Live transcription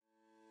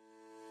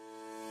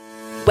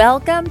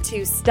Welcome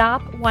to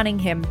Stop Wanting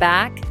Him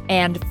Back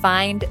and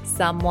Find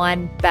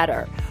Someone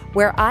Better,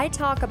 where I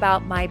talk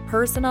about my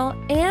personal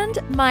and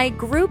my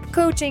group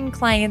coaching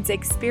clients'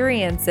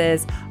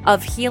 experiences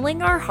of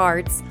healing our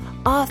hearts,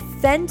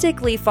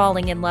 authentically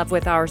falling in love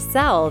with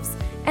ourselves,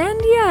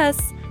 and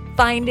yes,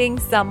 finding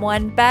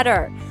someone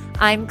better.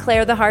 I'm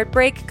Claire, the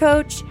Heartbreak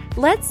Coach.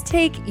 Let's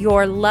take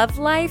your love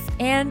life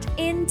and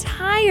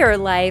entire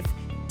life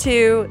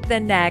to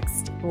the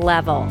next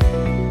level.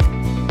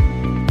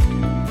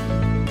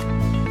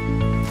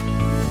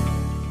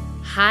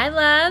 Hi,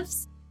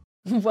 loves.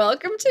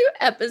 Welcome to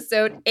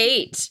episode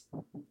 8.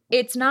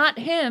 It's not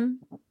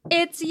him,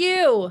 it's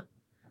you.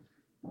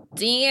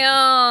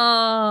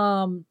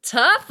 Damn,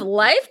 tough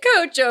life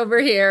coach over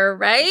here,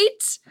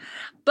 right?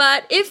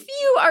 But if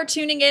you are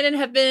tuning in and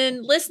have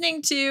been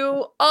listening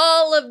to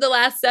all of the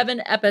last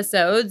 7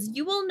 episodes,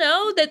 you will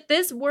know that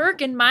this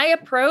work and my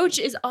approach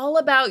is all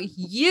about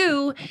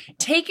you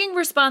taking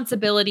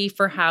responsibility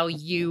for how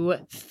you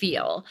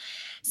feel.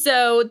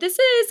 So this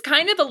is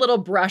kind of a little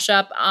brush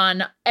up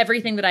on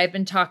everything that I've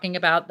been talking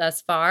about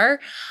thus far.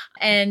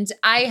 And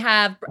I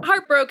have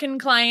heartbroken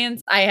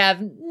clients. I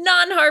have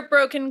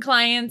non-heartbroken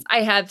clients.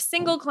 I have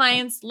single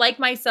clients like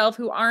myself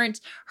who aren't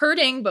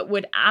hurting, but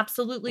would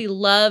absolutely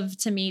love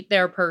to meet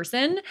their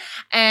person.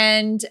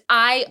 And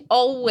I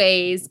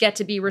always get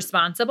to be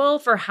responsible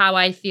for how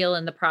I feel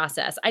in the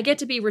process. I get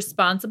to be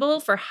responsible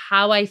for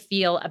how I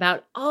feel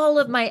about all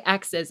of my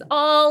exes,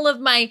 all of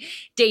my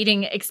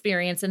dating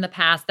experience in the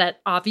past that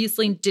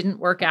obviously didn't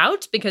work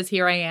out because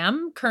here I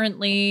am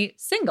currently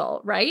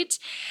single, right?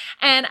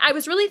 And I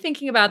was really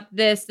thinking about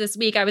this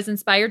week. I was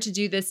inspired to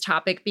do this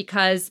topic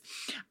because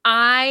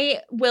I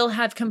will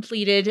have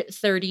completed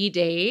 30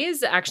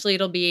 days. Actually,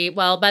 it'll be,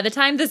 well, by the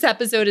time this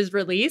episode is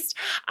released,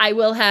 I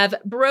will have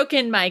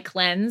broken my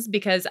cleanse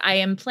because I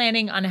am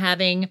planning on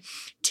having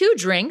 2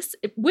 drinks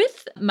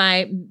with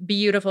my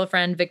beautiful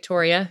friend,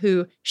 Victoria,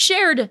 who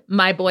shared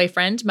my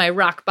boyfriend, my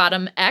rock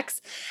bottom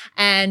ex.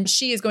 And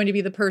she is going to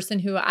be the person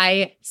who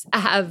I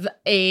have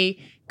a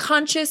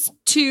conscious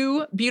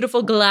 2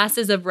 beautiful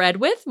glasses of red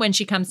with when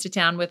she comes to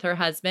town with her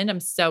husband.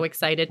 I'm so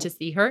excited to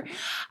see her.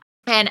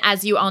 And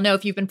as you all know,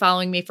 if you've been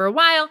following me for a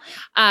while,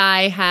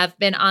 I have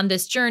been on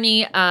this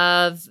journey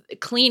of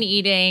clean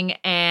eating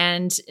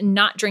and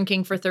not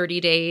drinking for 30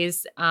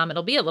 days.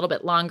 It'll be a little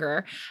bit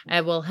longer.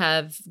 I will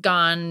have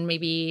gone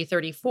maybe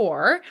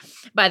 34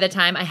 by the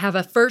time I have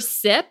a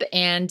first sip.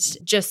 And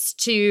just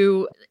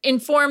to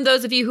inform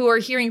those of you who are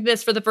hearing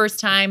this for the first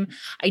time,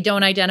 I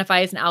don't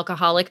identify as an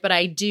alcoholic, but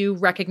I do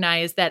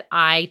recognize that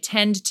I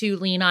tend to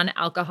lean on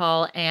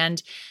alcohol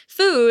and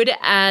food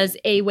as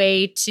a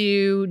way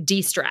to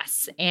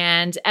de-stress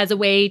and as a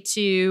way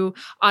to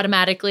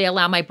automatically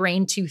allow my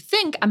brain to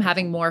think I'm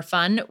having more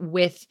fun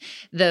with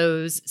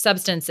those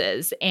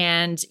substances.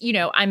 And, you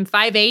know, I'm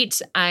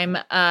 5'8". I'm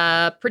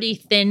a pretty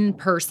thin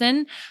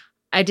person.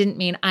 I didn't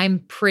mean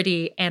I'm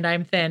pretty and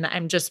I'm thin.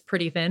 I'm just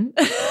pretty thin.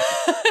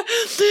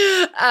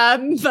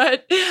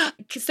 But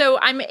so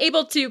I'm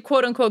able to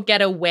quote unquote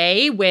get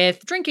away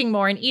with drinking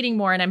more and eating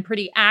more, and I'm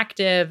pretty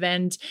active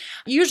and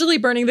usually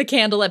burning the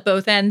candle at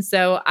both ends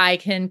so I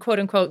can quote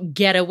unquote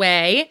get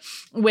away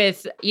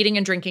with eating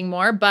and drinking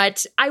more.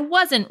 But I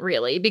wasn't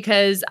really,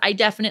 because I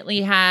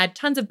definitely had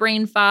tons of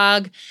brain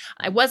fog.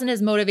 I wasn't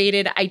as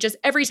motivated.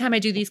 Every time I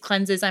do these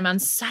cleanses, I'm on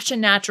such a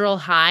natural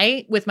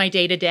high with my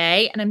day to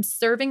day, and I'm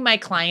serving my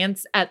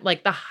clients at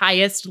like the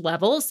highest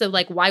level. So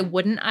like, why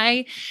wouldn't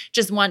I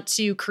just want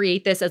to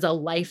create this as a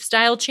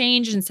lifestyle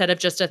change instead of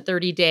just a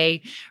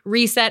 30-day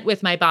reset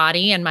with my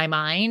body and my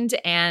mind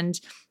and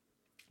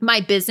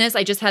my business?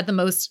 I just had the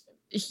most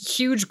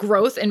huge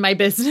growth in my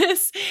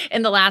business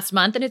in the last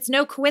month, and it's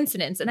no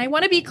coincidence. And I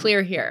want to be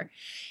clear here.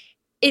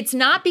 It's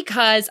not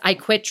because I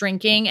quit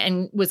drinking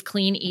and was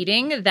clean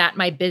eating that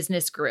my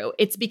business grew.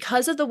 It's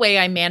because of the way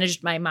I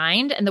managed my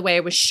mind and the way I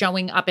was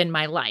showing up in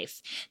my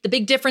life. The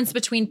big difference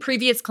between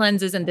previous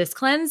cleanses and this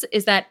cleanse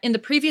is that in the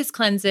previous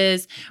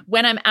cleanses,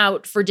 when I'm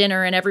out for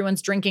dinner and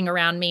everyone's drinking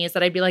around me, is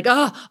that I'd be like,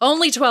 oh,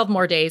 only 12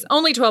 more days,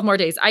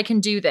 I can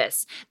do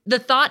this. The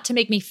thought to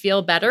make me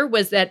feel better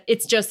was that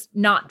it's just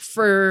not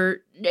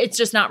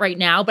right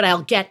now, but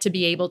I'll get to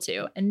be able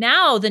to. And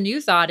now the new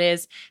thought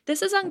is,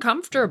 this is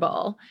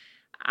uncomfortable.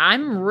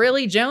 I'm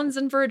really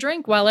jonesing for a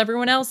drink while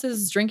everyone else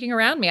is drinking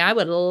around me. I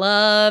would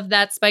love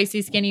that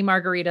spicy, skinny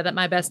margarita that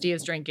my bestie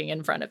is drinking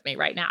in front of me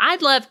right now.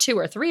 I'd love 2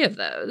 or 3 of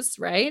those,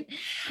 right?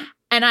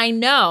 And I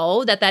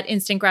know that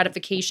instant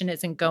gratification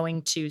isn't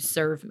going to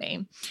serve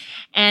me.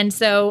 And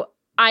so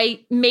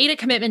I made a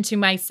commitment to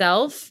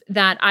myself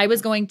that I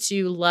was going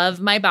to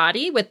love my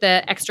body with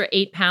the extra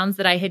 8 pounds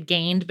that I had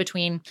gained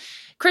between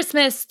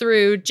Christmas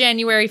through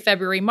January,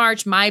 February,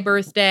 March, my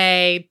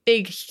birthday,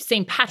 big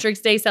St.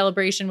 Patrick's Day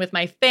celebration with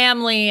my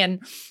family,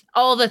 and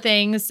all the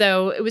things.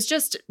 So it was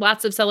just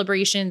lots of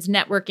celebrations,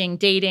 networking,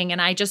 dating.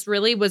 And I just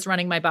really was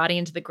running my body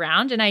into the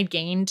ground, and I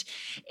gained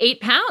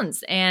 8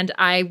 pounds, and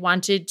I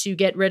wanted to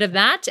get rid of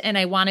that. And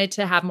I wanted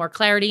to have more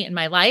clarity in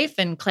my life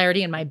and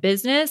clarity in my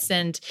business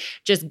and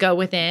just go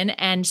within.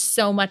 And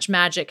so much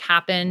magic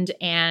happened.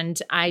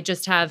 And I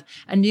just have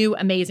a new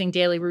amazing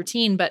daily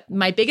routine. But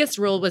my biggest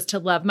rule was to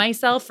love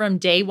myself from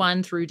day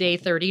 1 through day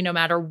 30, no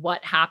matter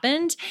what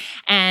happened.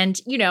 And,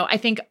 I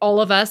think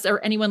all of us, or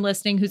anyone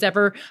listening who's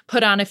ever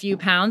put on a few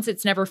pounds,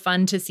 it's never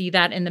fun to see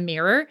that in the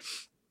mirror.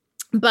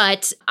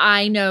 But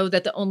I know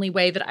that the only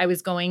way that I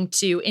was going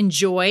to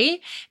enjoy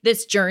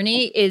this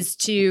journey is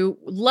to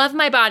love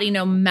my body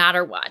no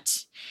matter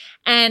what.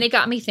 And it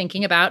got me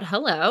thinking about,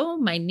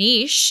 my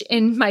niche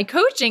in my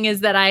coaching is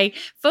that I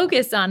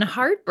focus on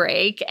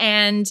heartbreak.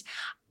 And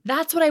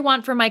that's what I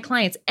want for my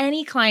clients.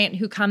 Any client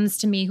who comes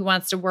to me who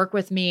wants to work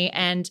with me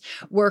and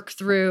work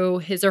through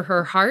his or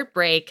her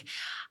heartbreak,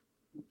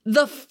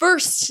 the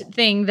first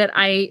thing that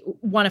I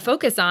want to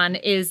focus on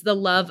is the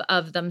love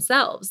of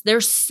themselves.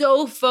 They're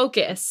so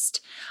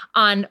focused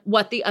on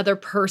what the other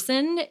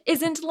person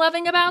isn't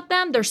loving about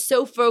them. They're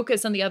so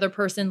focused on the other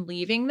person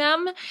leaving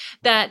them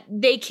that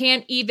they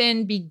can't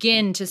even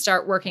begin to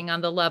start working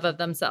on the love of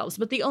themselves.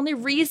 But the only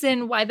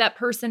reason why that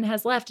person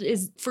has left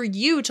is for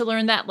you to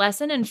learn that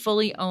lesson and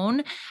fully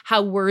own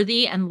how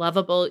worthy and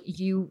lovable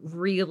you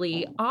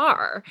really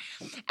are.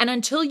 And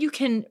until you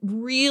can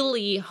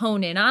really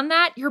hone in on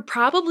that, you're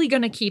probably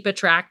going to keep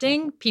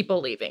attracting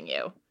people leaving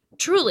you.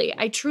 Truly,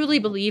 I truly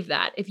believe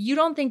that. If you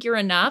don't think you're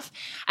enough,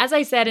 as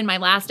I said in my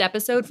last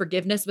episode,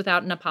 Forgiveness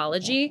Without an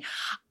Apology,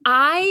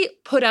 I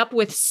put up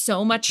with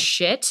so much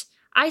shit.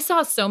 I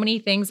saw so many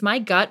things. My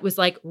gut was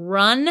like,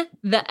 run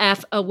the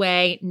F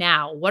away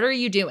now. What are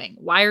you doing?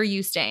 Why are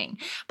you staying?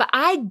 But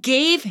I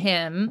gave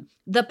him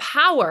the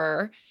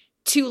power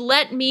to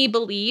let me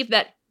believe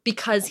that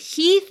because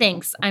he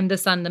thinks I'm the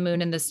sun, the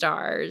moon, and the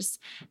stars,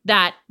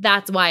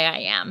 that's why I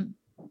am.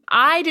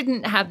 I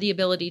didn't have the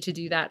ability to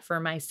do that for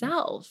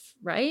myself,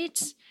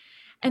 right?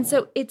 And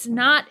so it's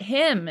not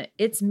him,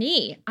 it's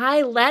me.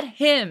 I let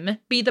him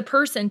be the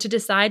person to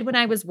decide when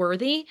I was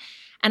worthy,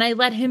 and I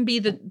let him be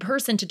the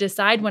person to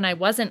decide when I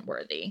wasn't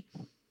worthy.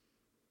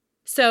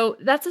 So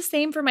that's the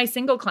same for my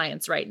single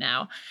clients right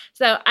now.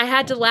 So I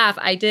had to laugh.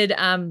 I did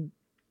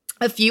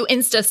a few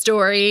Insta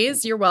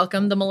stories. You're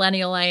welcome. The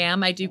millennial I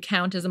am. I do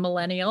count as a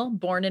millennial,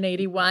 born in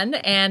 81.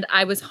 And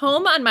I was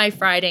home on my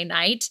Friday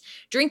night,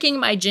 drinking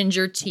my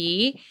ginger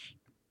tea,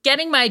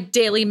 getting my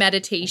daily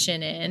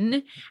meditation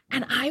in.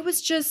 And I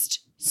was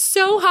just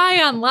so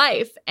high on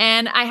life.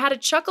 And I had a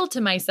chuckle to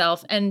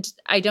myself. And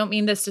I don't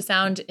mean this to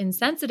sound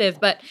insensitive,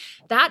 but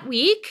last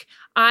week,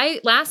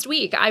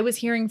 I was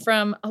hearing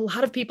from a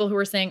lot of people who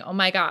were saying, oh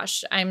my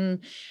gosh,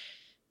 I'm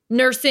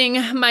nursing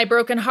my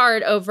broken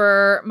heart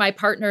over my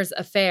partner's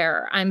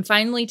affair. I'm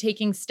finally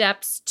taking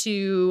steps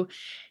to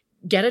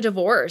get a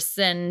divorce,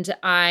 and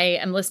I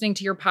am listening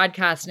to your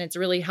podcast, and it's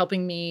really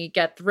helping me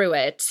get through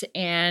it.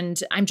 And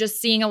I'm just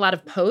seeing a lot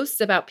of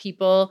posts about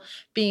people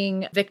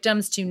being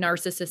victims to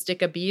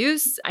narcissistic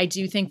abuse. I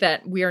do think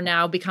that we are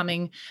now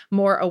becoming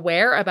more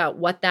aware about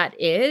what that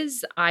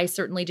is. I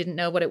certainly didn't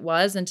know what it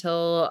was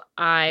until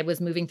I was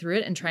moving through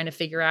it and trying to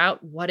figure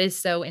out what is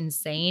so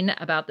insane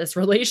about this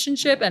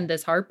relationship and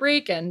this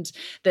heartbreak and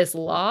this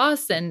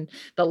loss and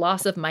the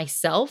loss of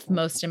myself,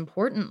 most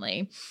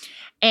importantly.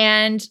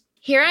 And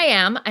here I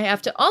am. I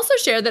have to also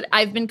share that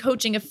I've been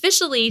coaching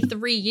officially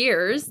 3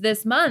 years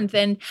this month.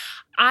 And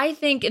I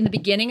think in the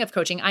beginning of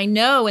coaching, in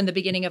the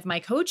beginning of my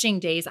coaching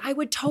days, I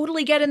would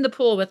totally get in the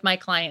pool with my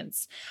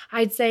clients.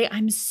 I'd say,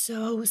 I'm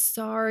so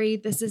sorry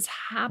this is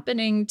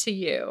happening to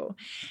you.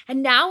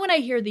 And now when I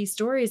hear these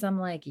stories, I'm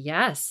like,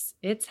 yes,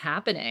 it's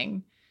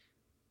happening.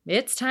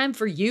 It's time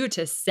for you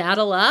to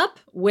saddle up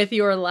with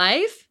your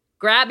life.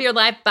 Grab your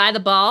life by the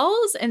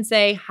balls and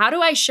say, how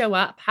do I show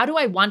up? How do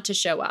I want to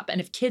show up? And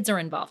if kids are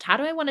involved, how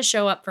do I want to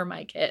show up for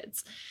my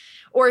kids?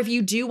 Or if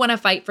you do want to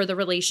fight for the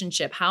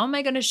relationship, how am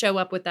I going to show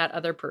up with that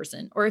other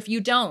person? Or if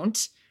you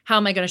don't, how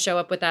am I going to show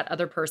up with that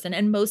other person?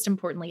 And most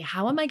importantly,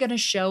 how am I going to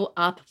show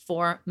up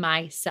for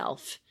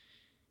myself?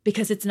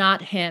 Because it's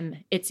not him,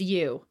 it's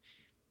you.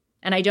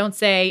 And I don't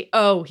say,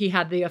 oh, he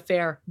had the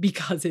affair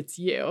because it's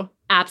you.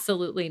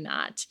 Absolutely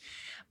not.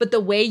 But the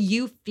way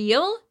you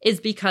feel is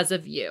because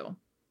of you.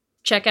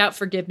 Check out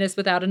Forgiveness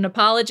Without an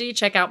Apology.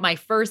 Check out my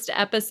first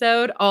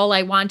episode. All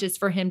I want is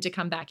for him to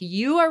come back.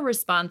 You are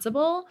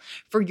responsible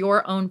for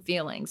your own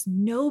feelings.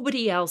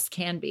 Nobody else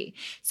can be.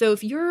 So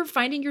if you're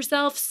finding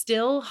yourself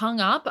still hung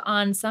up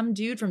on some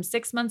dude from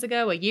 6 months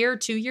ago, a year,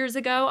 2 years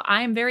ago,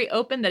 I am very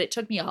open that it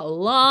took me a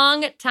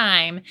long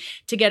time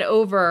to get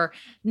over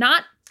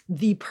not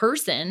the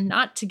person,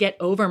 not to get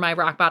over my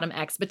rock bottom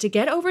ex, but to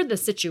get over the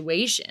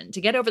situation, to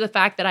get over the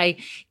fact that I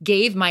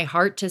gave my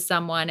heart to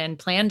someone and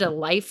planned a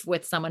life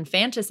with someone,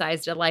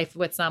 fantasized a life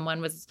with someone,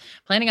 was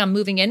planning on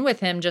moving in with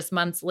him just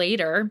months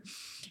later.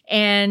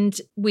 And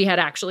we had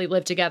actually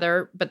lived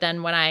together. But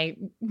then when I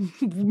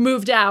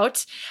moved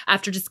out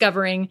after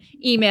discovering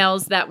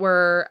emails that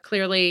were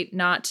clearly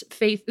not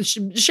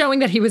showing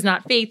that he was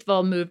not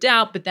faithful, moved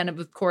out. But then,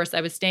 of course, I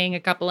was staying a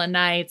couple of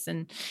nights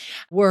and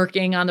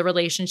working on the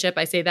relationship.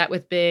 I say that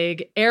with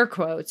big air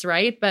quotes,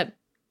 right? But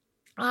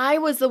I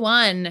was the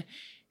one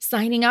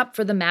signing up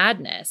for the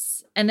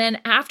madness. And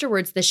then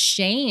afterwards, the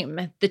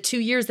shame, the 2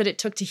 years that it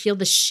took to heal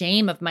the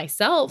shame of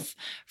myself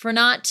for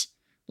not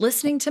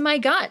listening to my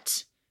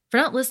gut, for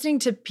not listening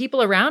to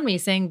people around me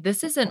saying,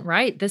 this isn't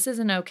right. This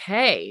isn't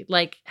okay.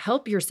 Like,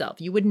 help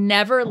yourself. You would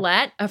never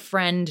let a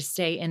friend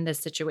stay in this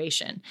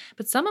situation.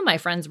 But some of my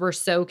friends were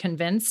so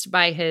convinced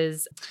by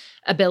his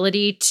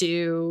ability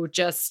to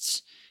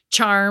just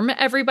charm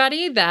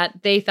everybody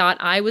that they thought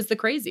I was the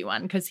crazy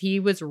one, because he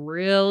was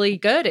really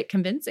good at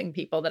convincing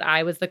people that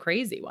I was the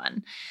crazy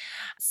one.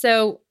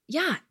 So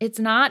yeah, it's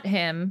not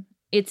him.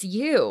 It's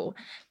you.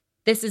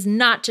 This is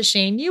not to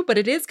shame you, but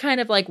it is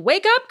kind of like,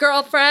 wake up,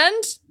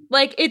 girlfriend.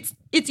 Like, it's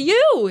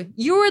you.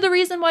 You're the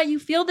reason why you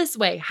feel this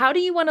way. How do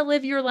you want to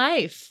live your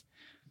life?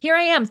 Here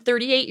I am,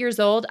 38 years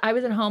old. I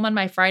was at home on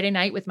my Friday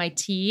night with my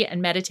tea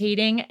and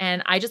meditating,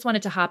 and I just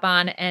wanted to hop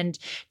on and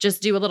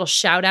just do a little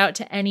shout out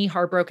to any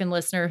heartbroken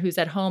listener who's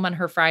at home on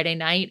her Friday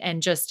night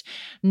and just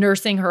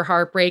nursing her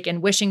heartbreak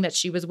and wishing that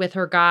she was with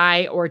her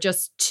guy, or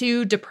just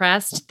too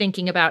depressed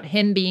thinking about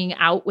him being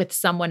out with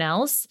someone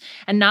else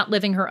and not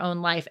living her own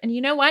life. And you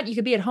know what? You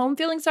could be at home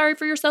feeling sorry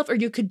for yourself, or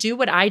you could do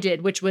what I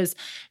did, which was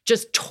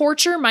just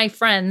torture my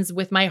friends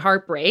with my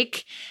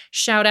heartbreak.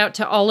 Shout out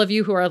to all of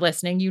you who are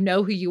listening. You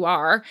know who you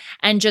are.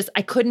 And just,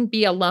 I couldn't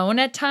be alone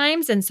at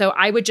times. And so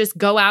I would just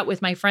go out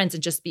with my friends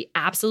and just be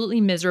absolutely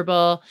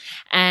miserable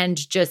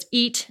and just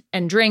eat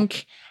and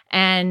drink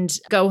and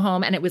go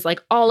home. And it was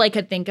like all I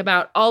could think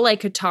about, all I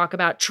could talk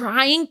about,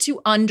 trying to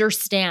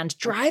understand,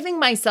 driving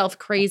myself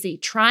crazy,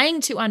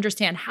 trying to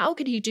understand, how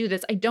could he do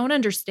this? I don't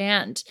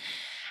understand.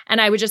 And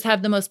I would just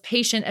have the most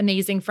patient,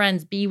 amazing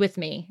friends be with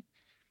me.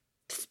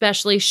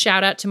 Especially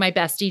shout out to my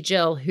bestie,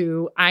 Jill,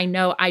 who I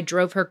know I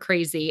drove her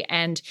crazy,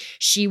 and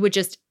she would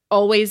just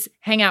always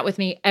hang out with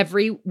me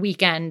every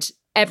weekend,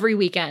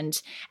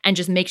 and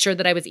just make sure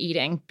that I was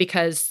eating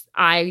because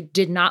I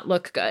did not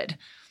look good.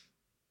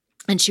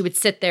 And she would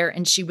sit there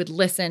and she would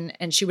listen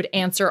and she would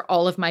answer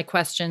all of my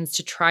questions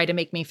to try to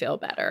make me feel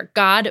better.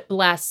 God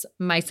bless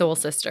my soul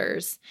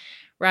sisters.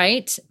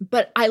 Right?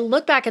 But I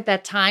look back at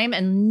that time,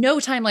 and no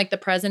time like the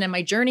present, and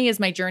my journey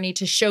is my journey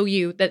to show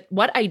you that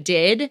what I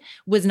did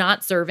was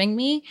not serving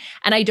me.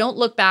 And I don't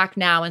look back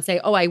now and say,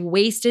 oh, I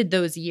wasted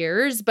those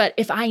years. But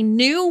if I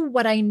knew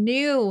what I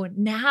knew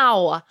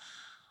now,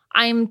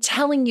 I'm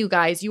telling you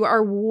guys, you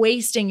are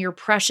wasting your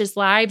precious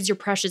lives, your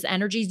precious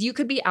energies. You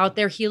could be out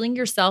there healing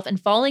yourself and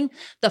falling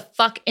the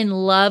fuck in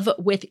love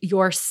with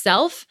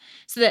yourself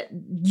so that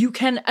you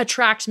can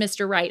attract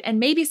Mr. Right. And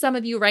maybe some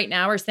of you right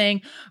now are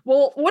saying,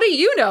 well, what do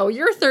you know?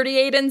 You're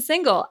 38 and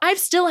single. I've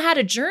still had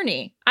a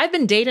journey. I've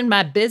been dating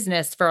my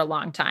business for a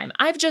long time.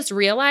 I've just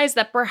realized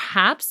that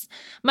perhaps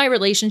my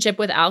relationship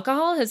with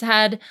alcohol has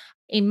had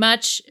a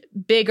much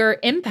bigger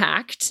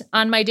impact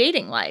on my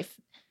dating life.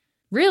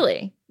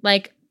 Really,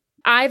 like,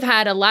 I've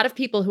had a lot of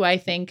people who I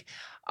think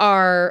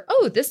are,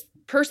 oh, this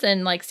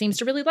person like seems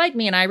to really like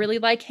me and I really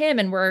like him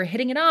and we're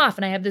hitting it off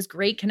and I have this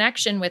great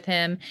connection with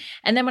him.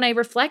 And then when I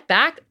reflect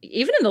back,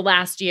 even in the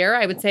last year,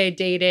 I would say I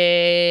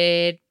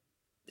dated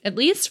at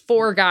least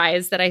 4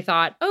 guys that I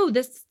thought, oh,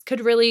 this could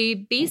really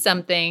be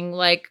something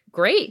like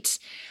great.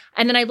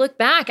 And then I look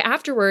back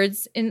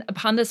afterwards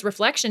upon this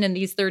reflection in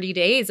these 30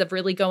 days of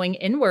really going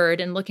inward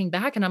and looking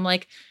back, and I'm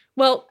like,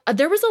 well,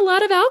 there was a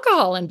lot of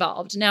alcohol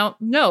involved. Now,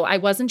 no, I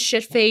wasn't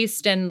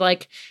shit-faced and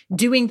like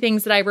doing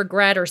things that I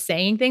regret or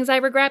saying things I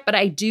regret, but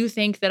I do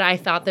think that I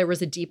thought there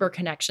was a deeper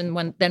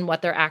connection than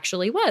what there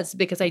actually was,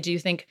 because I do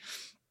think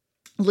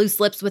loose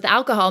lips with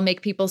alcohol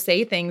make people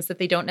say things that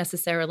they don't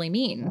necessarily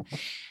mean.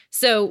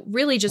 So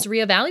really just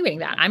reevaluating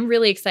that. I'm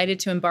really excited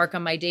to embark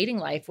on my dating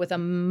life with a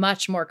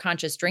much more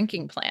conscious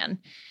drinking plan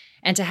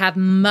and to have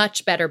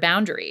much better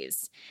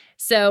boundaries.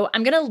 So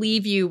I'm going to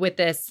leave you with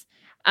this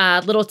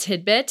little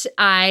tidbit.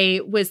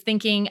 I was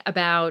thinking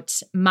about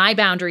my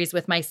boundaries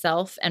with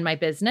myself and my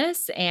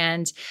business,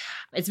 and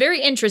it's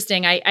very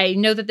interesting. I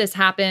know that this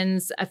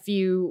happens. A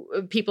few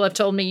people have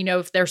told me, you know,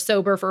 if they're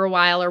sober for a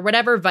while or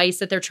whatever vice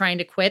that they're trying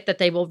to quit, that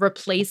they will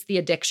replace the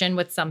addiction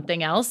with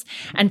something else.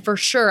 And for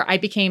sure, I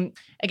became,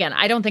 again,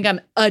 I don't think I'm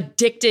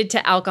addicted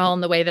to alcohol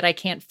in the way that I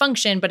can't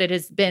function, but it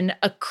has been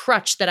a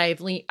crutch that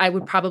I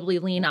would probably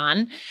lean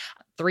on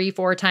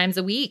 3-4 times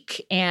a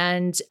week.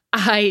 And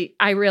I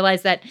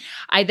realized that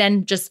I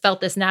then just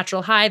felt this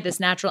natural high, this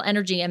natural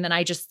energy. And then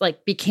I just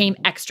like became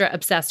extra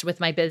obsessed with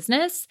my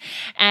business.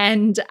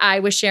 And I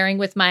was sharing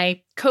with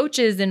my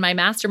coaches in my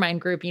mastermind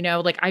group,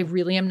 like I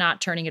really am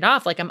not turning it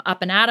off. Like I'm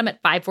up and at 'em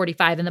at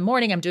 5:45 in the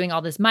morning. I'm doing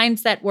all this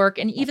mindset work.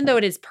 And even though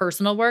it is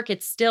personal work,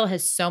 it still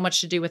has so much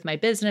to do with my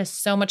business,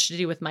 so much to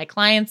do with my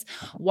clients,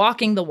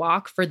 walking the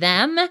walk for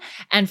them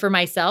and for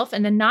myself,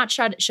 and then not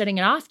shutting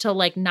it off till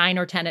like 9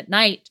 or 10 at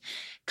night,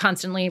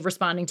 constantly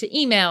responding to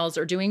emails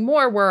or doing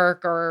more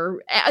work,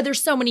 or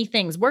there's so many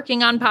things,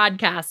 working on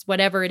podcasts,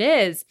 whatever it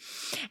is.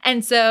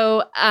 And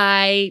so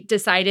I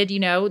decided,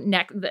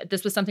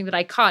 this was something that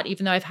I caught,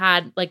 even though I've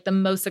had like the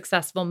most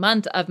successful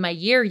month of my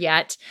year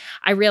yet,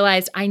 I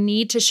realized I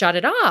need to shut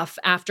it off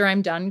after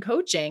I'm done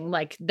coaching.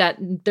 Like that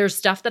there's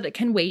stuff that it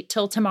can wait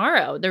till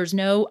tomorrow. There's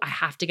no, I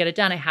have to get it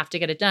done. I have to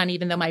get it done,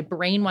 even though my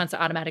brain wants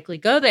to automatically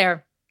go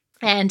there.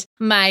 And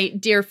my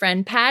dear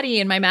friend Patty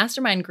in my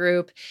mastermind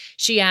group,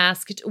 she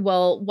asked,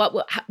 well,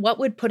 what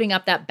would putting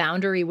up that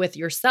boundary with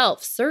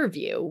yourself serve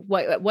you?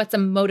 What's a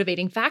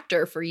motivating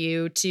factor for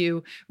you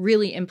to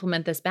really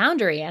implement this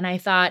boundary? And I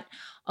thought,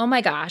 oh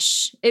my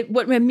gosh,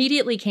 what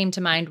immediately came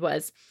to mind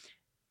was,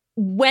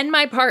 when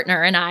my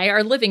partner and I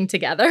are living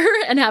together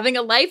and having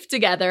a life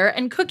together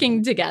and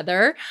cooking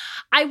together,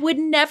 I would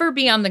never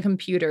be on the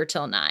computer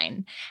till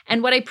 9.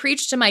 And what I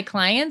preach to my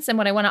clients and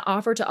what I want to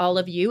offer to all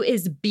of you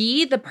is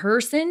be the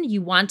person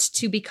you want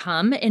to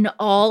become in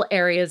all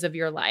areas of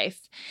your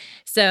life.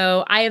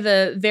 So I have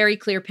a very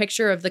clear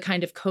picture of the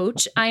kind of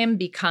coach I am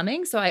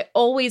becoming. So I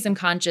always am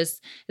conscious,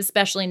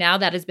 especially now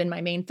that has been my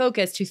main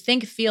focus, to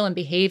think, feel, and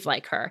behave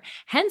like her.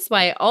 Hence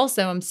why I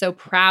also am so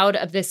proud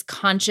of this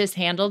conscious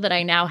handle that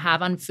I now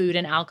have on food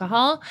and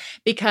alcohol,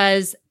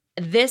 because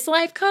this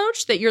life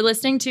coach that you're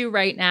listening to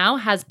right now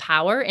has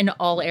power in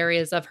all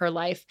areas of her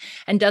life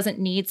and doesn't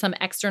need some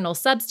external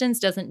substance,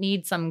 doesn't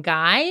need some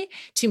guy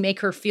to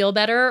make her feel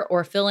better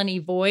or fill any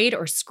void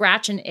or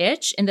scratch an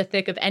itch in the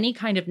thick of any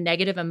kind of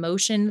negative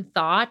emotion,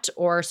 thought,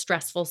 or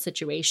stressful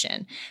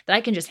situation. That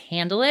I can just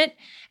handle it.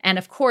 And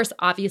of course,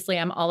 obviously,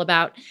 I'm all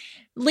about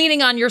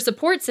leaning on your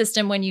support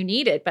system when you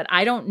need it, but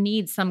I don't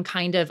need some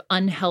kind of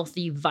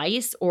unhealthy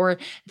vice or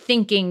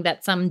thinking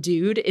that some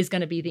dude is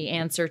going to be the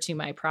answer to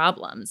my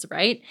problems,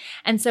 right?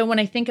 And so when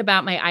I think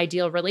about my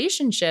ideal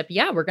relationship,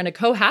 yeah, we're going to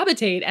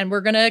cohabitate and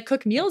we're going to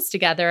cook meals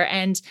together.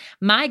 And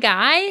my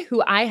guy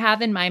who I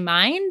have in my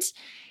mind,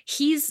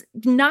 he's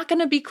not going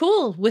to be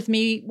cool with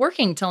me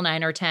working till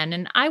 9 or 10.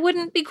 And I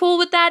wouldn't be cool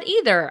with that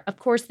either. Of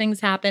course, things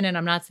happen. And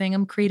I'm not saying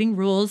I'm creating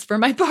rules for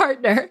my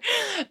partner,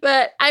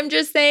 but I'm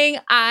just saying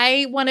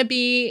I want to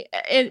be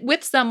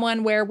with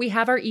someone where we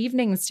have our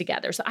evenings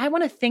together. So I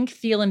want to think,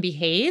 feel, and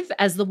behave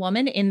as the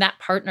woman in that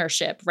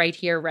partnership right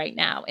here, right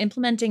now,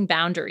 implementing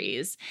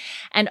boundaries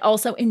and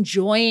also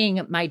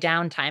enjoying my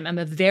downtime. I'm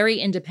a very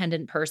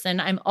independent person.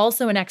 I'm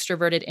also an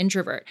extroverted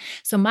introvert.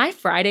 So my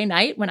Friday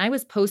night, when I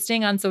was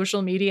posting on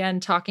social media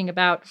and talking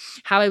about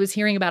how I was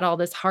hearing about all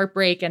this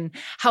heartbreak and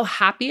how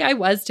happy I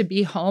was to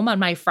be home on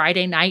my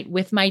Friday night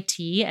with my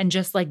tea and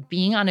just like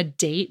being on a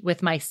date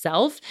with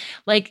myself,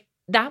 like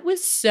that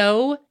was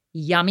so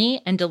yummy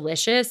and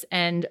delicious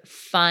and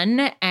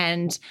fun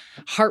and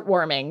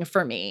heartwarming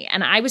for me.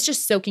 And I was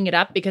just soaking it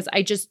up because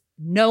I just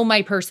know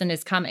my person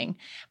is coming.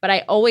 But I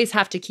always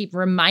have to keep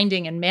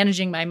reminding and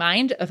managing my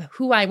mind of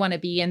who I want to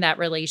be in that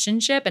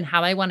relationship and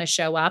how I want to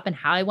show up and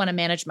how I want to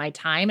manage my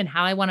time and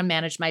how I want to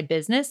manage my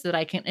business so that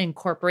I can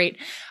incorporate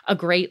a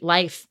great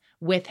life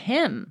with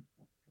him.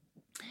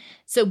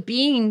 So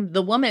being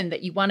the woman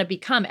that you want to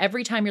become,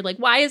 every time you're like,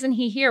 why isn't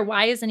he here?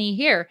 Why isn't he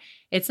here?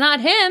 It's not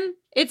him.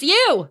 It's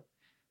you.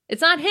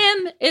 It's not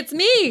him. It's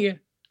me.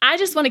 I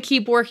just want to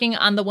keep working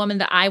on the woman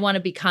that I want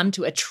to become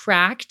to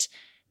attract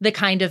the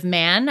kind of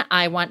man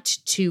I want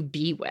to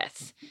be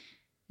with.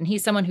 And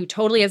he's someone who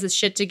totally has his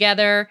shit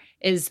together,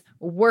 is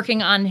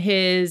working on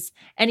his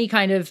any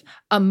kind of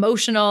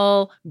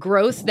emotional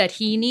growth that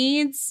he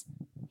needs.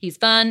 He's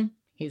fun.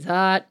 He's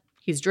hot.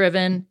 He's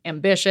driven,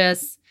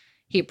 ambitious.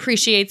 He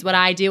appreciates what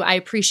I do. I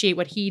appreciate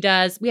what he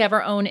does. We have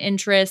our own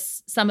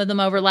interests. Some of them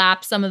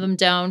overlap. Some of them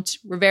don't.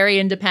 We're very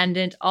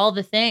independent, all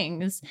the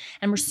things.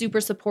 And we're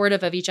super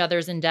supportive of each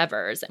other's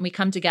endeavors. And we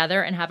come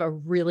together and have a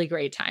really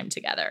great time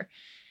together.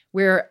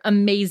 We're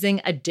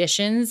amazing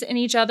additions in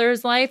each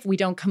other's life. We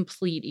don't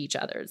complete each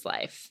other's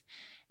life.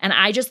 And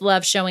I just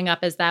love showing up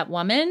as that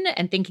woman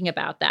and thinking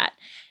about that.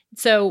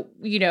 So,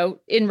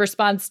 in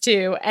response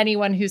to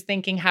anyone who's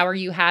thinking, how are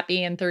you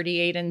happy and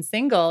 38 and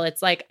single?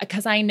 It's like,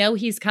 because I know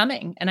he's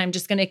coming and I'm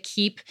just going to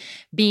keep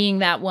being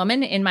that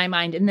woman in my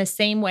mind in the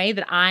same way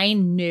that I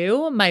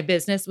knew my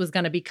business was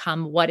going to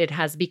become what it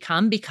has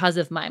become because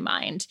of my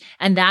mind.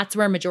 And that's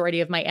where a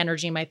majority of my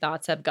energy, my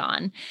thoughts have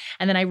gone.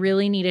 And then I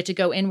really needed to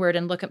go inward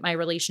and look at my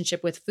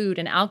relationship with food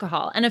and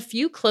alcohol and a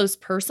few close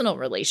personal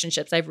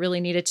relationships I've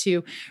really needed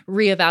to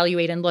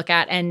reevaluate and look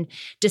at and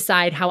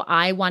decide how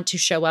I want to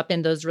show up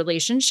in those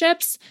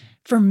relationships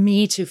for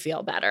me to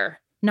feel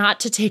better, not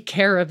to take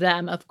care of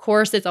them. Of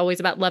course, it's always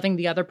about loving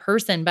the other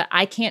person, but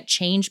I can't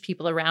change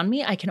people around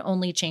me. I can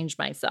only change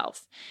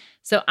myself.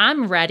 So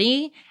I'm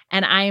ready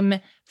and I'm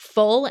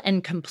full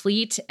and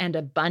complete and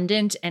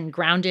abundant and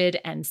grounded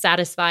and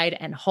satisfied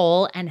and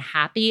whole and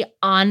happy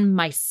on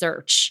my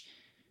search.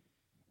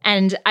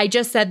 And I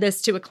just said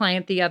this to a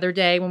client the other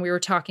day when we were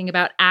talking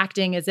about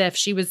acting as if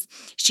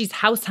she's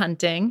house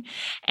hunting.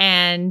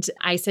 And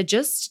I said,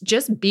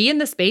 just be in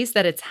the space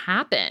that it's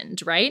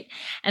happened, right?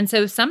 And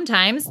so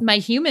sometimes my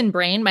human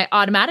brain, my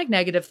automatic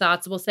negative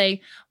thoughts will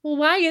say, well,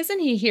 why isn't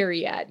he here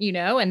yet?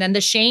 And then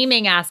the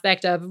shaming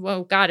aspect of,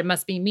 oh God, it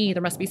must be me.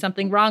 There must be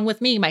something wrong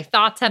with me. My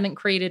thoughts haven't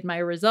created my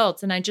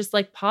results. And I just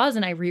pause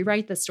and I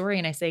rewrite the story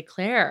and I say,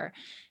 Claire,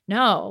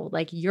 no,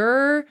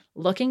 you're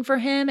looking for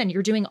him and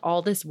you're doing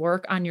all this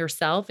work on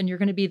yourself and you're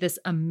going to be this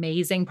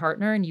amazing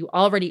partner and you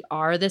already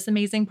are this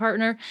amazing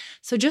partner.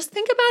 So just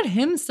think about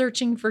him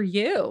searching for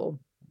you.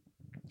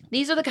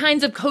 These are the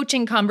kinds of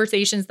coaching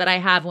conversations that I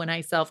have when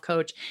I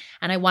self-coach,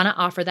 and I want to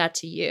offer that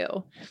to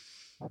you.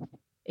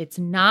 It's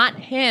not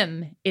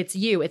him, it's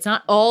you. It's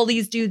not all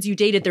these dudes you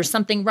dated. There's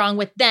something wrong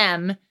with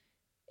them.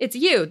 It's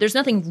you. There's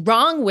nothing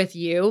wrong with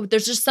you.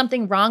 There's just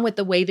something wrong with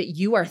the way that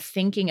you are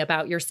thinking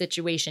about your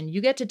situation. You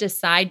get to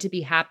decide to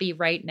be happy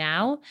right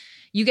now.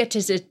 You get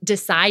to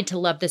decide to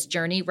love this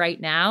journey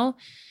right now.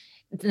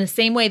 In the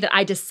same way that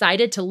I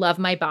decided to love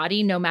my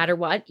body no matter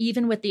what,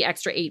 even with the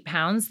extra 8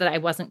 pounds that I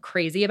wasn't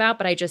crazy about,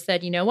 but I just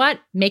said, you know what?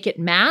 Make it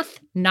math,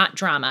 not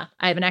drama.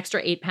 I have an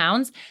extra 8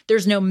 pounds.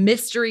 There's no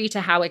mystery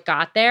to how it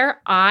got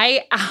there.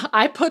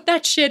 I put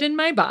that shit in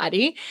my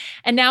body,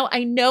 and now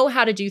I know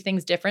how to do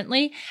things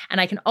differently,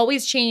 and I can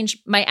always change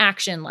my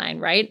action line,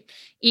 right?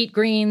 Eat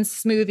greens,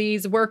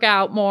 smoothies, work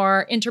out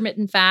more,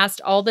 intermittent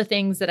fast, all the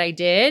things that I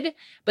did.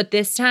 But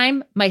this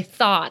time, my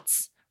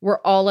thoughts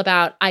were all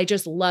about, I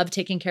just love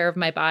taking care of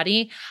my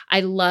body. I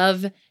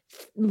love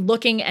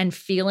looking and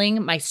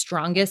feeling my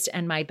strongest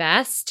and my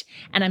best.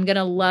 And I'm going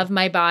to love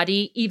my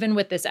body even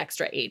with this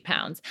extra 8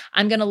 pounds.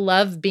 I'm going to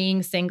love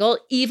being single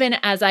even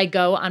as I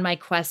go on my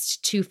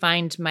quest to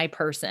find my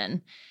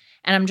person.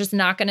 And I'm just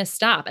not going to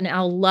stop. And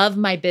I'll love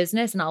my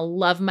business and I'll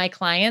love my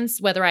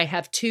clients, whether I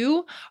have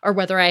 2 or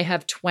whether I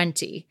have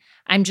 20.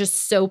 I'm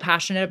just so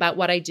passionate about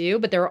what I do,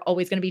 but there are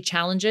always going to be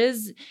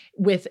challenges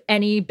with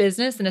any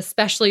business, and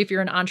especially if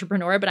you're an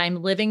entrepreneur, but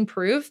I'm living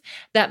proof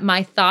that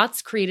my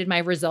thoughts created my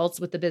results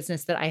with the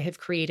business that I have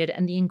created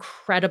and the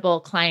incredible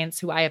clients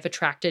who I have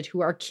attracted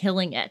who are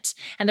killing it.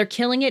 And they're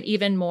killing it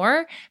even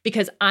more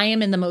because I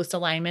am in the most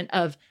alignment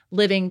of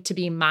living to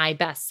be my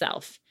best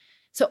self.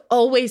 So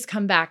always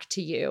come back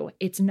to you.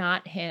 It's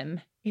not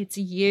him. It's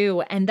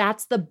you. And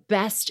that's the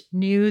best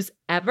news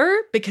ever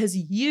because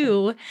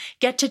you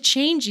get to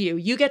change you.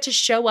 You get to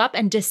show up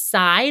and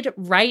decide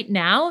right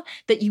now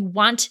that you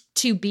want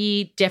to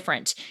be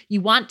different.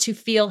 You want to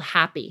feel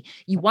happy.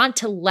 You want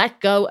to let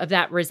go of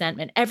that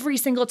resentment. Every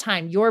single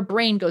time your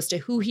brain goes to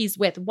who he's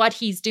with, what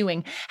he's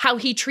doing, how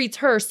he treats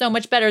her so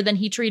much better than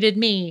he treated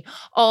me,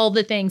 all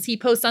the things. He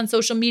posts on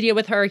social media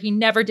with her. He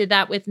never did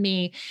that with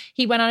me.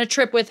 He went on a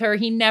trip with her.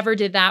 He never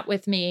did that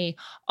with me.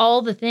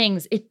 All the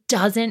things. It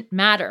doesn't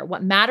matter.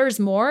 What matters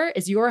more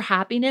is your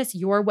happiness,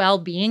 your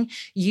well-being,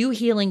 you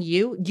healing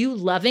you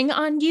loving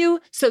on you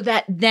so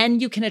that then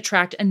you can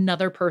attract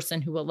another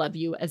person who will love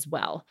you as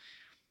well.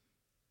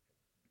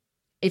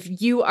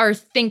 If you are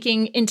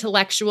thinking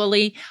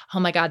intellectually, oh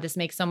my God, this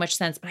makes so much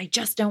sense, but I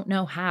just don't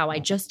know how. I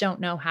just don't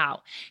know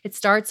how. It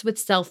starts with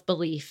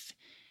self-belief.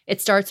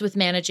 It starts with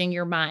managing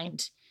your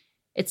mind.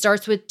 It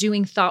starts with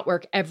doing thought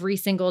work every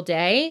single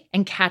day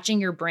and catching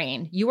your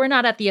brain. You are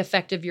not at the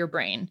effect of your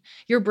brain.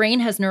 Your brain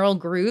has neural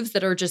grooves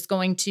that are just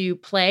going to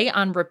play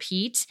on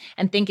repeat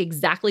and think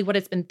exactly what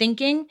it's been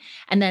thinking.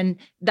 And then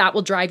that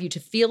will drive you to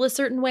feel a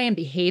certain way and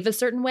behave a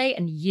certain way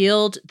and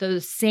yield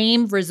those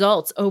same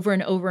results over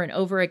and over and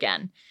over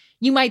again.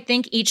 You might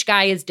think each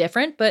guy is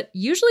different, but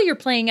usually you're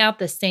playing out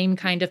the same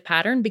kind of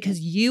pattern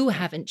because you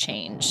haven't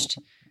changed.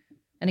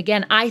 And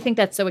again, I think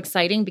that's so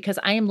exciting because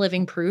I am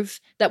living proof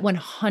that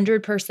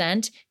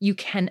 100% you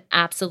can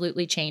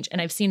absolutely change.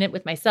 And I've seen it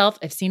with myself.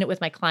 I've seen it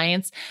with my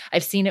clients.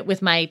 I've seen it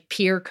with my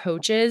peer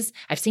coaches.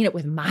 I've seen it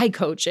with my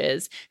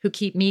coaches who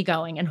keep me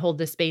going and hold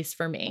the space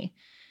for me.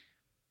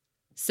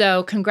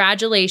 So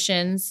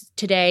congratulations.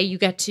 Today you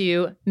get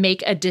to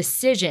make a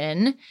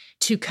decision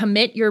to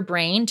commit your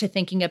brain to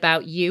thinking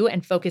about you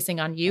and focusing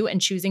on you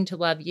and choosing to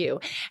love you.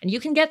 And you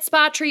can get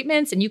spa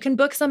treatments and you can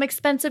book some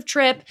expensive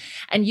trip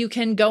and you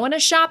can go on a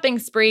shopping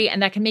spree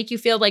and that can make you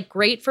feel like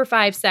great for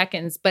 5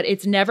 seconds, but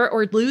it's never,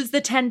 or lose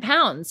the 10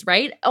 pounds,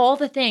 right? All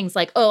the things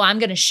like, oh, I'm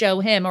going to show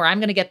him, or I'm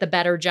going to get the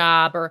better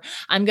job, or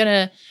I'm going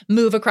to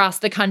move across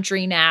the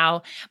country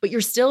now, but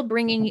you're still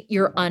bringing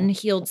your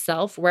unhealed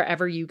self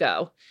wherever you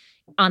go.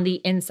 On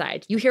the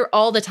inside. You hear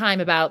all the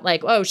time about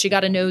like, oh, she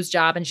got a nose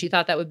job and she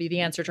thought that would be the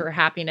answer to her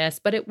happiness,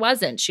 but it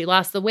wasn't. She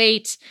lost the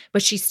weight,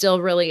 but she's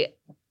still really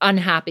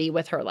unhappy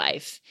with her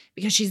life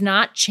because she's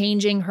not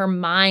changing her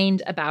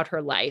mind about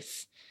her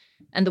life.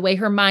 And the way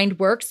her mind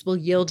works will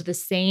yield the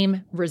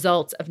same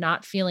results of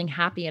not feeling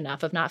happy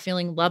enough, of not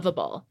feeling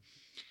lovable.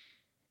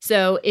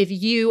 So if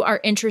you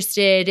are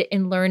interested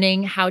in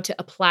learning how to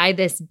apply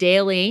this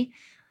daily,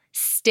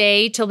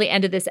 stay till the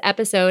end of this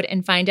episode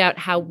and find out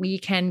how we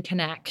can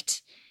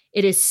connect.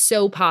 It is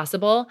so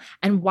possible.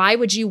 And why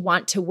would you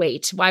want to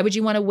wait? Why would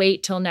you want to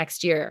wait till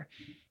next year?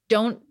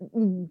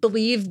 don't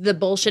believe the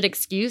bullshit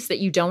excuse that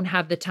you don't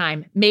have the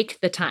time. Make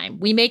the time.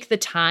 We make the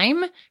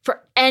time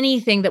for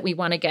anything that we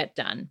want to get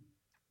done.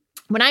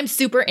 When I'm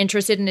super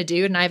interested in a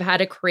dude and I've had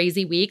a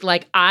crazy week,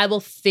 like I will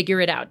figure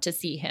it out to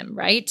see him,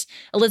 right?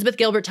 Elizabeth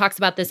Gilbert talks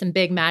about this in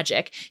Big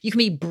Magic. You can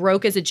be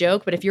broke as a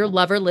joke, but if your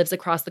lover lives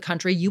across the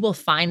country, you will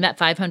find that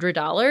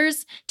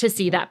 $500 to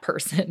see that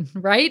person,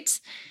 right?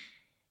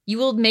 You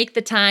will make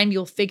the time,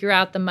 you'll figure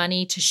out the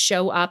money to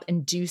show up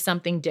and do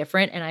something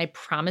different. And I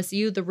promise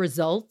you the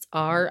results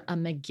are a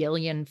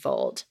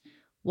McGillionfold.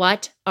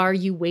 What are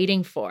you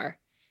waiting for?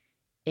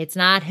 It's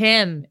not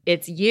him,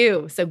 it's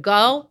you. So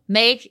go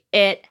make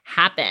it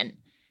happen.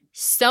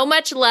 So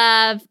much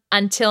love.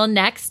 Until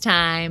next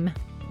time.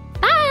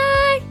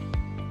 Bye.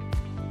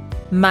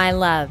 My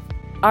love,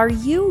 are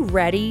you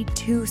ready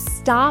to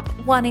stop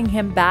wanting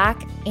him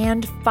back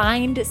and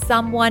find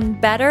someone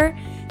better?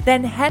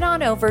 Then head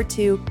on over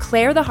to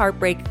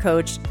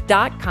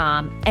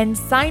clairetheheartbreakcoach.com and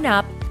sign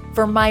up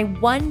for my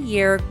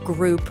 1-year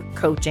group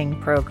coaching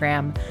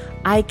program.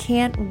 I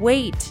can't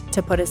wait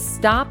to put a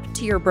stop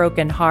to your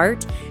broken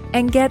heart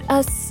and get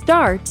a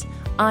start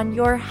on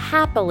your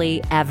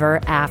happily ever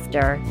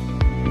after.